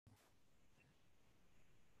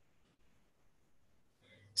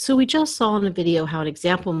So we just saw in a video how an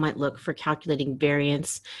example might look for calculating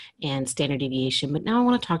variance and standard deviation, but now I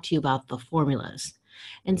want to talk to you about the formulas.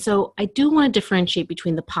 And so I do want to differentiate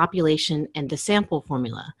between the population and the sample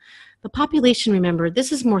formula. The population, remember,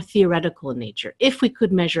 this is more theoretical in nature. If we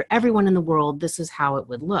could measure everyone in the world, this is how it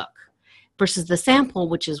would look, versus the sample,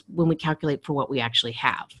 which is when we calculate for what we actually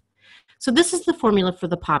have. So this is the formula for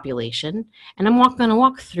the population, and I'm going to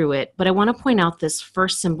walk through it, but I want to point out this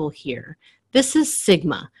first symbol here. This is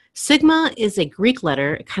sigma. Sigma is a Greek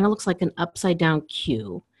letter. It kind of looks like an upside down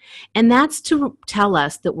Q, and that's to tell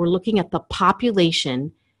us that we're looking at the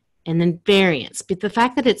population and then variance. But the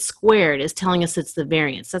fact that it's squared is telling us it's the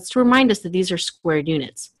variance. That's to remind us that these are squared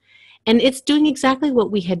units. And it's doing exactly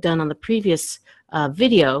what we had done on the previous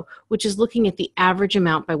video, which is looking at the average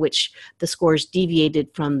amount by which the scores deviated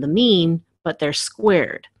from the mean, but they're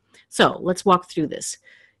squared. So let's walk through this.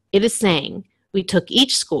 It is saying we took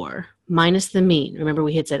each score minus the mean. Remember,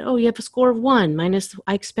 we had said, oh, you have a score of 1 minus,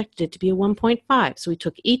 I expected it to be a 1.5. So we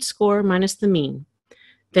took each score minus the mean.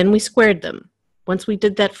 Then we squared them. Once we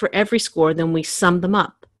did that for every score, then we summed them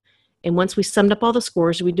up. And once we summed up all the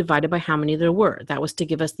scores, we divided by how many there were. That was to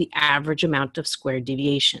give us the average amount of squared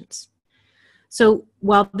deviations. So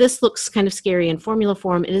while this looks kind of scary in formula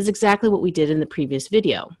form, it is exactly what we did in the previous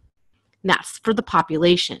video. And that's for the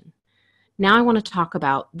population. Now I want to talk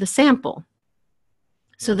about the sample.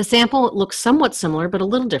 So the sample looks somewhat similar, but a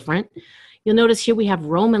little different. You'll notice here we have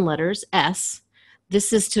Roman letters, S.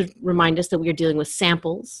 This is to remind us that we are dealing with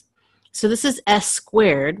samples. So this is S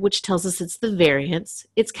squared, which tells us it's the variance.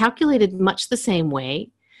 It's calculated much the same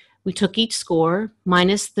way. We took each score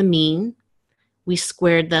minus the mean. We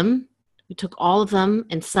squared them. We took all of them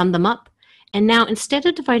and summed them up. And now instead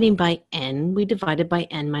of dividing by n, we divided by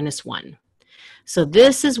n minus 1. So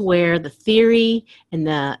this is where the theory and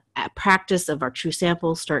the practice of our true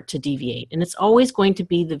samples start to deviate. And it's always going to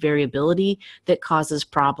be the variability that causes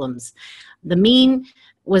problems. The mean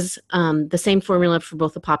was the same formula for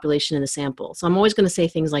both the population and the sample. So I'm always going to say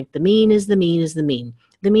things like the mean is the mean is the mean.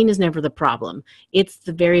 The mean is never the problem. It's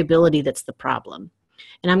the variability that's the problem.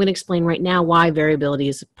 And I'm going to explain right now why variability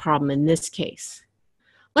is a problem in this case.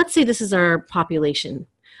 Let's say this is our population,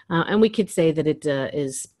 and we could say that it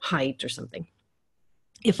is height or something.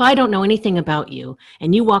 If I don't know anything about you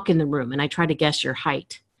and you walk in the room and I try to guess your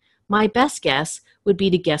height, my best guess would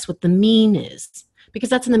be to guess what the mean is, because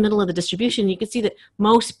that's in the middle of the distribution. You can see that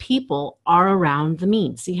most people are around the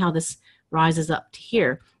mean. See how this rises up to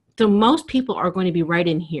here? So most people are going to be right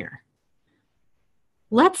in here.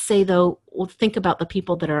 Let's say, though, we'll think about the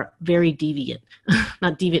people that are very deviant,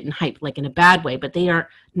 not deviant in height, like in a bad way, but they are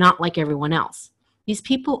not like everyone else. These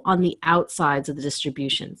people on the outsides of the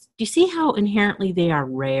distributions. Do you see how inherently they are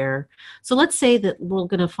rare? So let's say that we're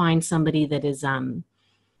going to find somebody that is, I don't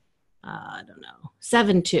know,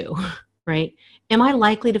 7'2", right? Am I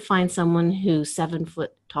likely to find someone who's 7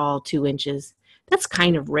 foot tall, 2 inches? That's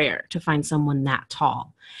kind of rare to find someone that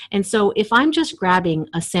tall. And so if I'm just grabbing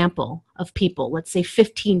a sample of people, let's say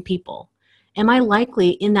 15 people, am I likely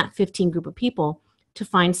in that 15 group of people to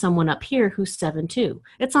find someone up here who's 7'2"?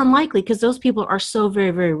 It's unlikely, because those people are so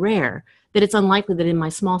very, very rare that it's unlikely that in my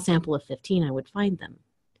small sample of 15 I would find them.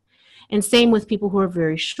 And same with people who are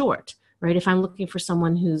very short, right? If I'm looking for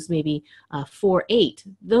someone who's maybe 4'8",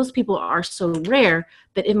 those people are so rare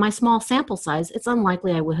that in my small sample size, it's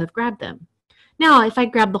unlikely I would have grabbed them. Now, if I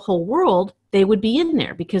grab the whole world, they would be in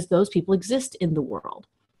there because those people exist in the world.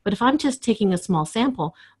 But if I'm just taking a small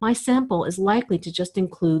sample, my sample is likely to just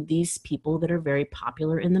include these people that are very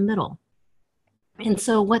popular in the middle. And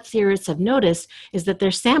so what theorists have noticed is that their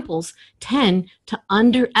samples tend to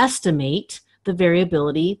underestimate the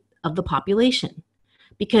variability of the population,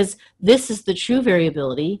 because this is the true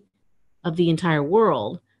variability of the entire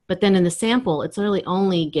world, but then in the sample, it's really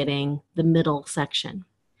only getting the middle section.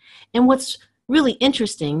 And what's really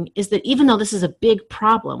interesting is that even though this is a big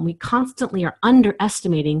problem, we constantly are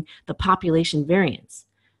underestimating the population variance.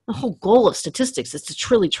 The whole goal of statistics is to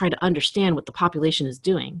truly try to understand what the population is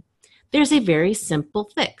doing. There's a very simple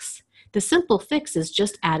fix. The simple fix is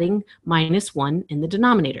just adding -1 in the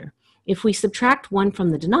denominator. If we subtract 1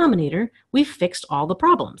 from the denominator, we've fixed all the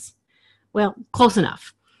problems. Well, close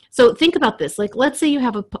enough. So think about this. Like, let's say you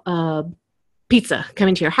have a pizza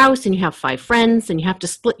coming to your house and you have 5 friends and you have to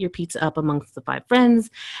split your pizza up amongst the 5 friends.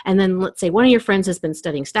 And then let's say one of your friends has been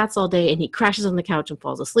studying stats all day and he crashes on the couch and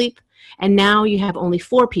falls asleep. And now you have only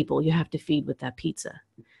 4 people you have to feed with that pizza.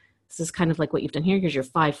 This is kind of like what you've done here. Here's your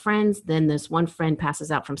 5 friends. Then this one friend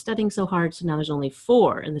passes out from studying so hard. So now there's only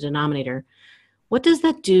 4 in the denominator. What does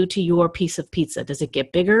that do to your piece of pizza? Does it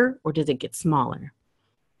get bigger or does it get smaller?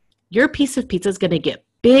 Your piece of pizza is going to get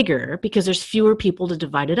bigger because there's fewer people to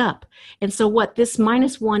divide it up. And so what this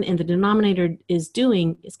 -1 in the denominator is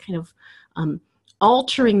doing is kind of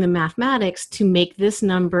altering the mathematics to make this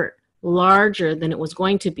number larger than it was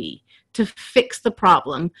going to be, to fix the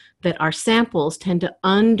problem that our samples tend to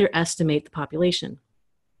underestimate the population.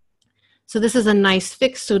 So this is a nice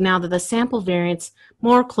fix, so now that the sample variance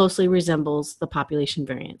more closely resembles the population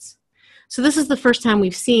variance. So this is the first time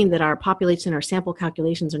we've seen that our population and our sample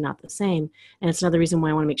calculations are not the same, and it's another reason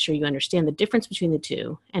why I want to make sure you understand the difference between the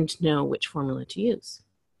two and to know which formula to use.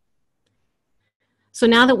 So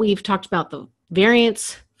now that we've talked about the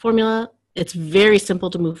variance formula, it's very simple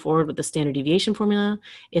to move forward with the standard deviation formula.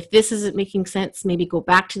 If this isn't making sense, maybe go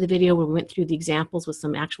back to the video where we went through the examples with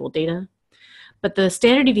some actual data. But the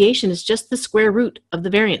standard deviation is just the square root of the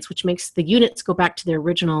variance, which makes the units go back to their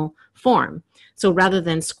original form. So rather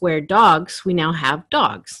than squared dogs, we now have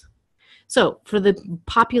dogs. So for the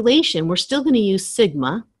population, we're still going to use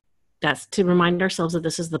sigma. That's to remind ourselves that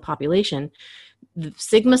this is the population. The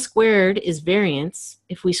sigma squared is variance.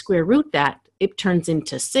 If we square root that, it turns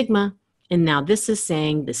into sigma. And now this is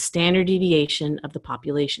saying the standard deviation of the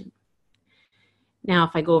population. Now,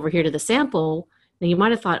 if I go over here to the sample, now you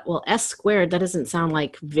might have thought, well, s squared, that doesn't sound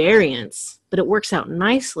like variance, but it works out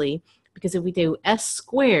nicely because if we do s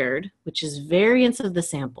squared, which is variance of the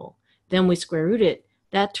sample, then we square root it,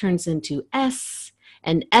 that turns into s,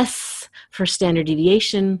 and s for standard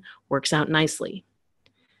deviation works out nicely.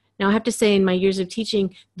 Now I have to say in my years of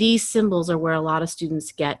teaching, these symbols are where a lot of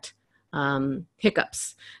students get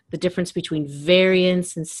hiccups. The difference between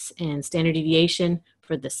variance and standard deviation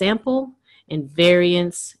for the sample and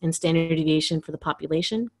variance and standard deviation for the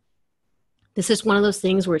population. This is one of those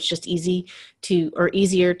things where it's just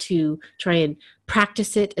easier to try and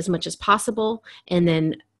practice it as much as possible. And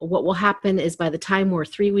then what will happen is by the time we're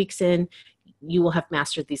 3 weeks in, you will have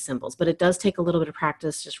mastered these symbols. But it does take a little bit of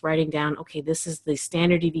practice just writing down, okay, this is the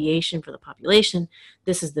standard deviation for the population.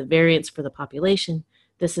 This is the variance for the population.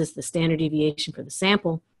 This is the standard deviation for the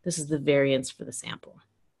sample. This is the variance for the sample.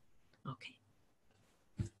 Okay.